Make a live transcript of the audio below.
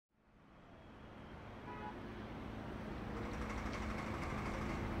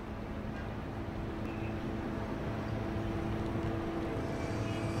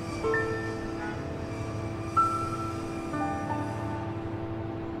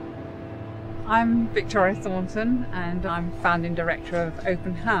I'm Victoria Thornton and I'm founding director of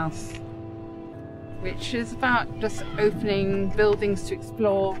Open House, which is about just opening buildings to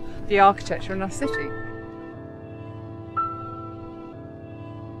explore the architecture in our city.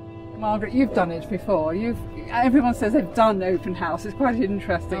 Margaret, you've done it before. Everyone says they've done Open House. It's quite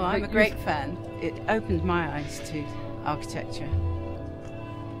interesting. Oh, I'm a great fan. It opened my eyes to architecture.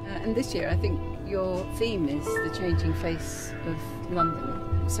 And this year I think your theme is the changing face of London.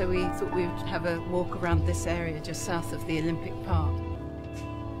 So we thought we would have a walk around this area just south of the Olympic Park.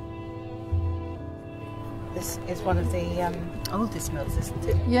 This is one of the oldest mills, isn't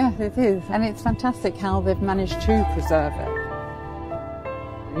it? Yeah, it is. And it's fantastic how they've managed to preserve it.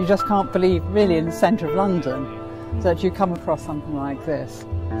 You just can't believe, really, in the centre of London, that you come across something like this.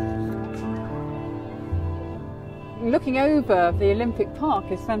 Looking over the Olympic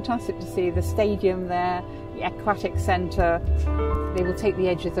Park is fantastic to see the stadium there, the aquatic centre. They will take the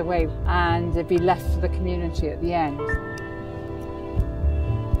edges away and they'll be left to the community at the end.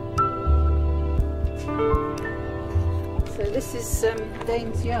 So this is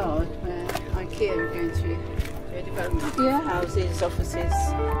Dane's Yard, where IKEA are going to do a development. Yeah. Houses, offices.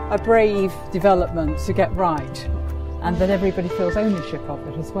 A brave development to get right, and that everybody feels ownership of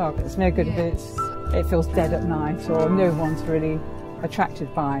it as well. But it's no good if it feels dead at night or no one's really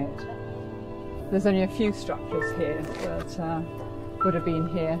attracted by it. There's only a few structures here that would have been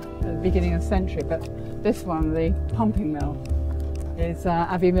here at the beginning of the century, but this one, the pumping mill, is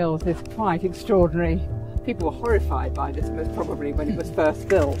Abbey Mills, is quite extraordinary. People were horrified by this, but probably when it was first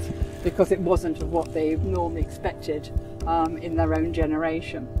built, because it wasn't of what they normally expected in their own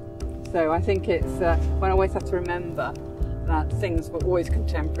generation. So I think it's one always has to remember that things were always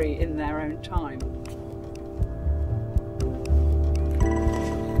contemporary in their own time.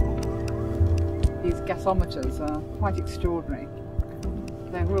 These gasometers are quite extraordinary.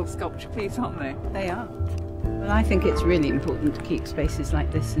 They're real sculpture piece, aren't they? They are. Well, I think it's really important to keep spaces like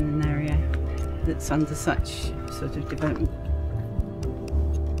this in an area that's under such sort of development.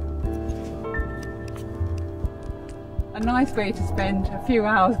 A nice way to spend a few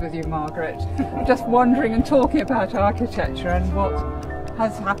hours with you, Margaret, just wandering and talking about architecture and what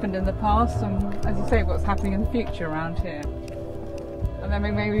has happened in the past and, as you say, what's happening in the future around here. And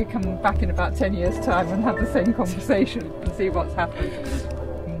then maybe we come back in about 10 years' time and have the same conversation and see what's happened.